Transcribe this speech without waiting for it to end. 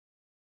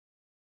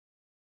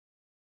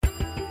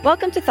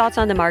Welcome to Thoughts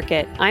on the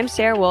Market. I'm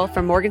Sarah Wolfe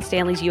from Morgan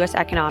Stanley's U.S.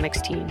 economics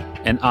team.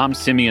 And I'm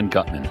Simeon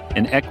Gutman,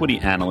 an equity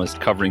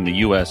analyst covering the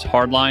U.S.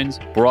 hardlines,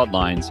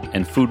 broadlines,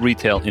 and food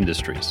retail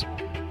industries.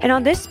 And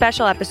on this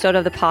special episode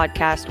of the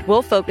podcast,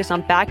 we'll focus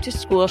on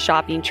back-to-school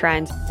shopping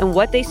trends and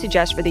what they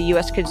suggest for the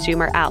U.S.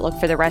 consumer outlook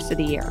for the rest of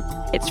the year.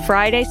 It's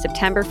Friday,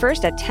 September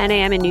 1st at 10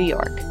 a.m. in New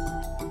York.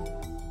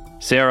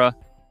 Sarah,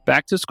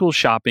 back-to-school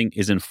shopping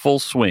is in full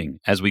swing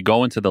as we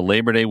go into the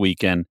Labor Day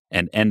weekend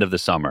and end of the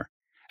summer.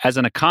 As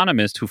an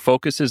economist who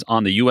focuses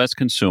on the U.S.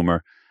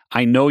 consumer,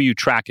 I know you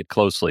track it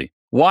closely.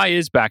 Why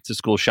is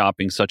back-to-school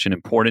shopping such an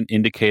important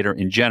indicator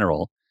in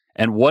general,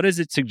 and what is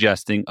it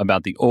suggesting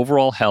about the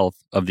overall health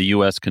of the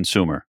U.S.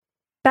 consumer?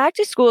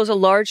 Back-to-school is a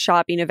large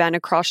shopping event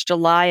across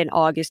July and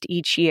August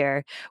each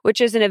year,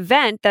 which is an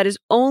event that is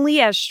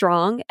only as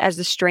strong as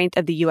the strength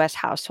of the U.S.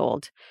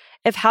 household.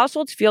 If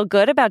households feel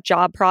good about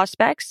job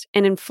prospects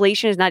and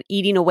inflation is not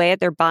eating away at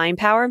their buying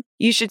power,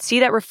 you should see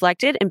that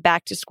reflected in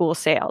back-to-school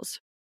sales.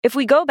 If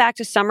we go back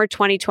to summer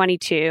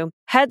 2022,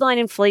 headline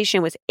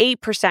inflation was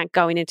 8%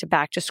 going into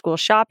back-to-school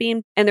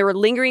shopping, and there were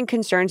lingering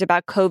concerns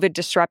about COVID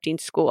disrupting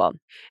school.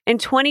 In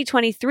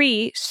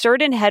 2023,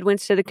 certain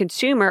headwinds to the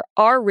consumer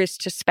are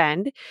risks to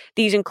spend.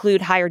 These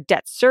include higher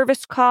debt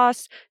service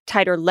costs,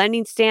 tighter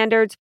lending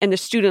standards, and the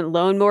student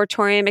loan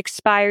moratorium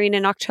expiring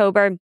in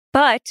October.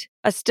 But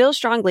a still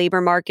strong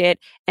labor market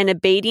and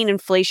abating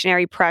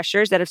inflationary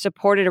pressures that have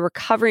supported a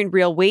recovery in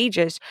real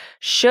wages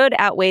should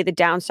outweigh the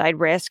downside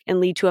risk and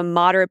lead to a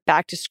moderate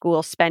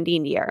back-to-school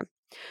spending year.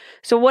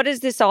 So what does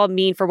this all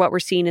mean for what we're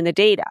seeing in the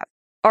data?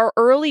 Our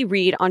early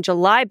read on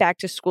July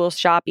back-to-school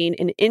shopping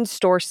and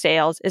in-store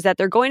sales is that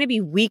they're going to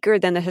be weaker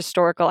than the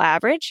historical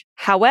average.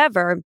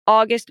 However,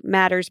 August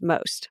matters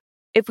most.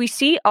 If we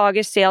see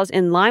August sales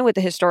in line with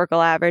the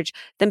historical average,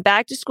 then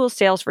back-to-school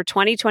sales for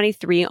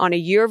 2023 on a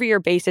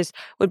year-over-year basis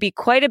would be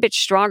quite a bit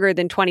stronger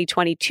than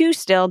 2022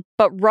 still,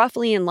 but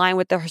roughly in line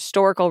with the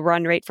historical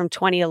run rate from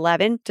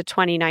 2011 to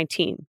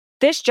 2019.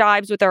 This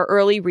jives with our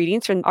early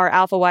readings from our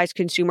AlphaWise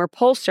Consumer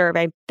Poll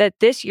survey that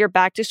this year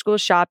back-to-school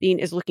shopping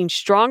is looking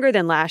stronger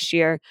than last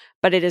year,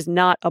 but it is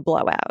not a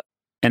blowout.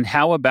 And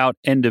how about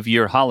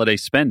end-of-year holiday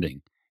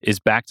spending?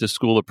 Is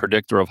back-to-school a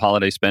predictor of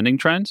holiday spending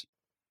trends?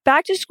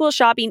 Back-to-school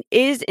shopping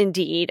is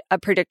indeed a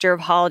predictor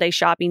of holiday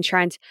shopping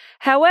trends.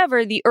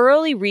 However, the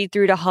early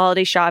read-through to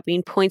holiday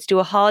shopping points to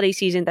a holiday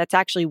season that's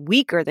actually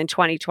weaker than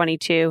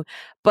 2022,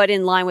 but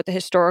in line with the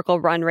historical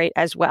run rate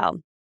as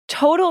well.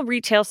 Total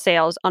retail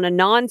sales on a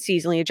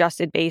non-seasonally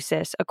adjusted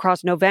basis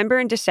across November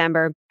and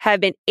December have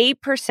been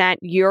 8%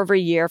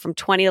 year-over-year from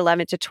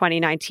 2011 to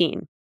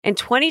 2019. In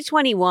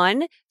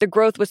 2021, the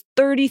growth was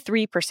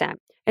 33%.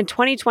 And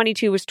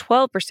 2022 was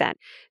 12%.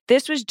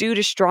 This was due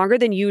to stronger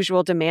than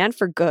usual demand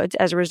for goods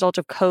as a result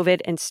of COVID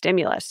and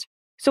stimulus.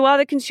 So while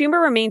the consumer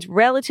remains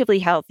relatively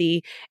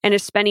healthy and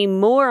is spending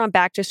more on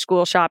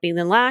back-to-school shopping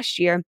than last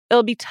year,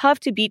 it'll be tough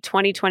to beat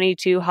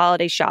 2022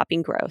 holiday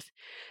shopping growth.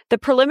 The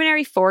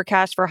preliminary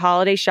forecast for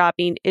holiday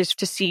shopping is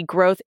to see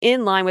growth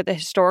in line with the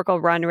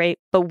historical run rate,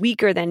 but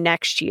weaker than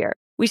next year.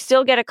 We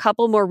still get a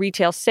couple more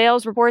retail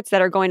sales reports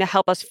that are going to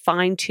help us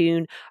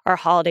fine-tune our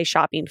holiday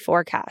shopping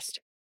forecast.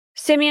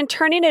 Simeon,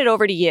 turning it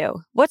over to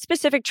you. What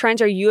specific trends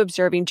are you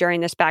observing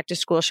during this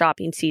back-to-school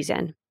shopping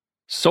season?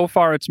 So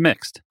far, it's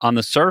mixed. On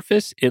the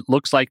surface, it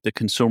looks like the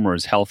consumer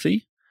is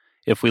healthy.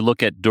 If we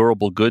look at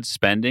durable goods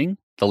spending,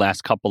 the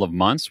last couple of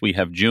months, we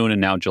have June and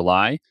now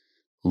July,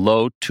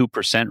 low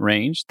 2%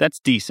 range. That's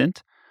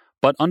decent.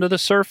 But under the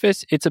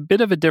surface, it's a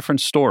bit of a different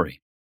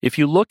story. If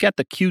you look at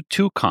the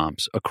Q2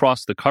 comps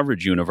across the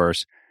coverage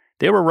universe,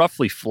 they were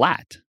roughly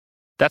flat.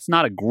 That's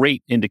not a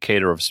great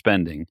indicator of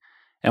spending.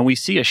 And we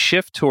see a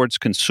shift towards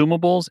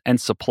consumables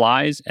and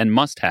supplies and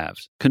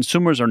must-haves.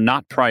 Consumers are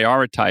not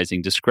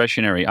prioritizing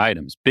discretionary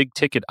items. Big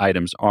ticket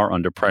items are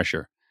under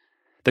pressure.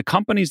 The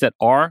companies that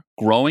are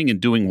growing and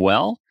doing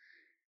well,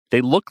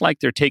 they look like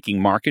they're taking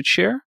market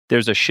share.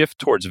 There's a shift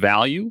towards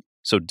value,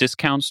 so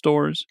discount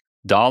stores,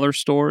 dollar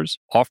stores,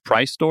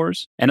 off-price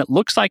stores. And it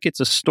looks like it's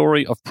a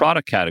story of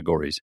product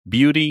categories,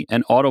 beauty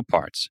and auto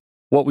parts.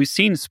 What we've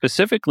seen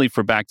specifically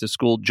for back to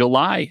school,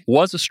 July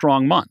was a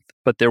strong month,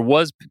 but there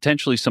was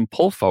potentially some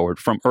pull forward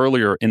from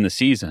earlier in the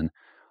season.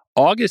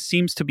 August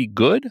seems to be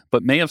good,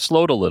 but may have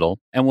slowed a little,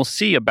 and we'll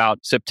see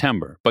about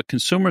September. But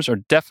consumers are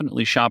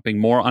definitely shopping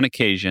more on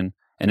occasion,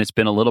 and it's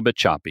been a little bit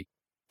choppy.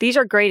 These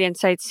are great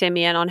insights,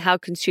 Simeon, on how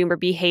consumer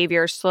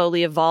behavior is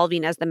slowly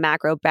evolving as the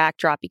macro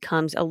backdrop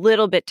becomes a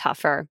little bit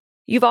tougher.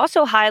 You've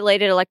also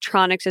highlighted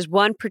electronics as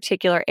one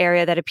particular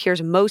area that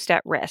appears most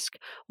at risk.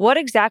 What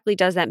exactly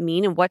does that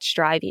mean and what's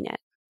driving it?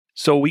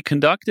 So we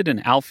conducted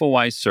an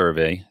AlphaWise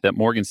survey that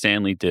Morgan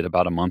Stanley did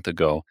about a month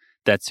ago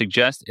that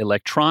suggests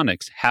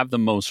electronics have the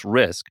most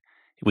risk.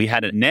 We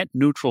had a net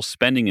neutral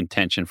spending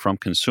intention from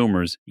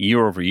consumers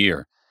year over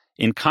year.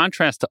 In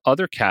contrast to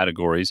other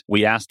categories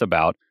we asked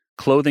about,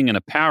 clothing and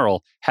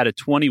apparel had a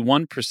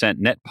 21%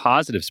 net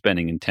positive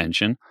spending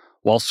intention,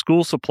 while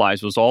school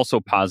supplies was also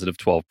positive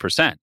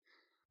 12%.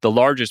 The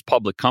largest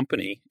public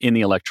company in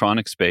the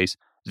electronics space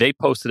They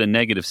posted a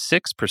negative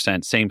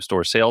 6%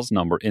 same-store sales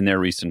number in their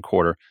recent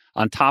quarter,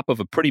 on top of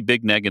a pretty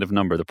big negative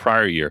number the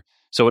prior year.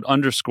 So it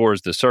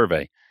underscores the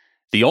survey.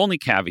 The only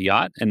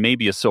caveat, and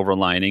maybe a silver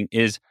lining,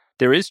 is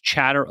there is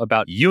chatter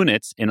about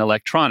units in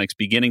electronics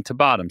beginning to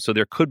bottom, so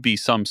there could be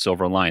some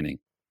silver lining.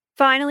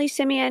 Finally,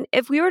 Simeon,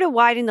 if we were to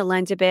widen the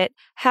lens a bit,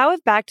 how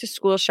have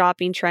back-to-school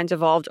shopping trends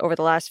evolved over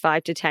the last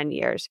 5 to 10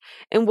 years?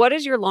 And what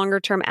is your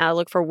longer-term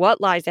outlook for what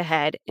lies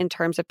ahead in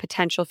terms of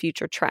potential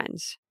future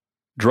trends?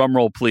 Drum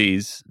roll,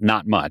 please.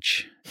 Not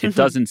much. It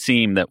doesn't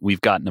seem that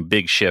we've gotten a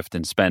big shift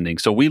in spending.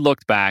 So we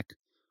looked back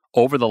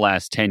over the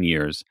last 10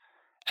 years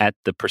at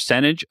the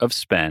percentage of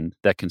spend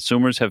that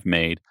consumers have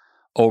made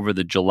over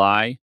the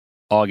July,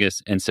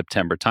 August, and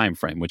September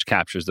timeframe, which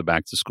captures the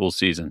back-to-school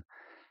season.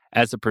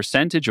 As a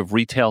percentage of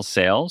retail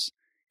sales,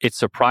 it's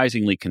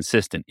surprisingly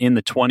consistent in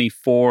the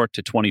 24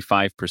 to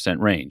 25%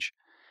 range.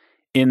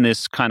 In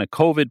this kind of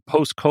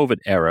post-COVID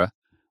era,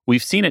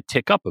 we've seen it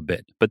tick up a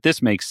bit, but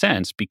this makes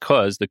sense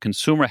because the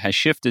consumer has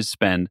shifted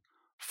spend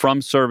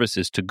from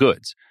services to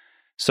goods.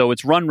 So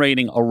it's run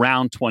rating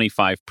around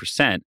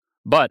 25%,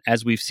 but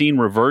as we've seen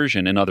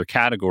reversion in other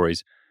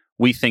categories,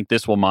 we think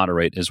this will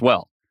moderate as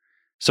well.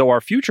 So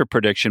our future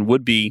prediction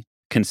would be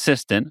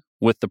consistent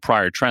with the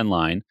prior trend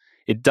line.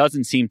 It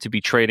doesn't seem to be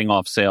trading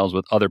off sales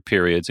with other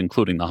periods,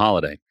 including the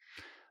holiday.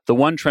 The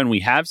one trend we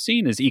have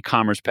seen is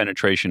e-commerce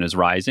penetration is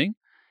rising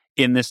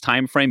in this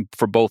time frame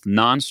for both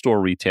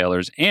non-store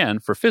retailers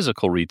and for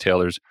physical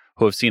retailers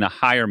who have seen a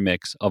higher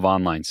mix of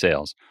online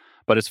sales.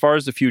 But as far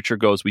as the future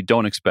goes, we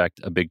don't expect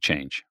a big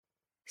change.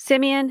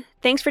 Simeon,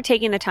 thanks for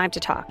taking the time to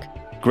talk.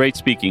 Great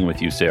speaking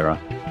with you, Sarah.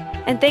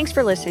 And thanks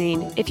for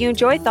listening. If you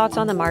enjoy Thoughts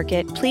on the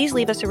Market, please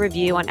leave us a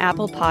review on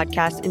Apple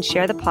Podcasts and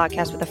share the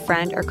podcast with a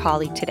friend or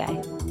colleague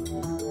today.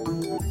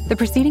 The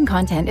preceding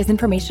content is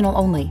informational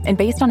only and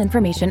based on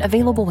information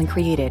available when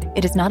created.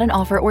 It is not an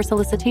offer or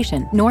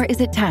solicitation, nor is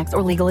it tax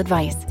or legal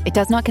advice. It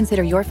does not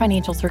consider your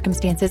financial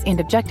circumstances and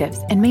objectives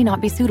and may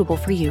not be suitable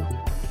for you.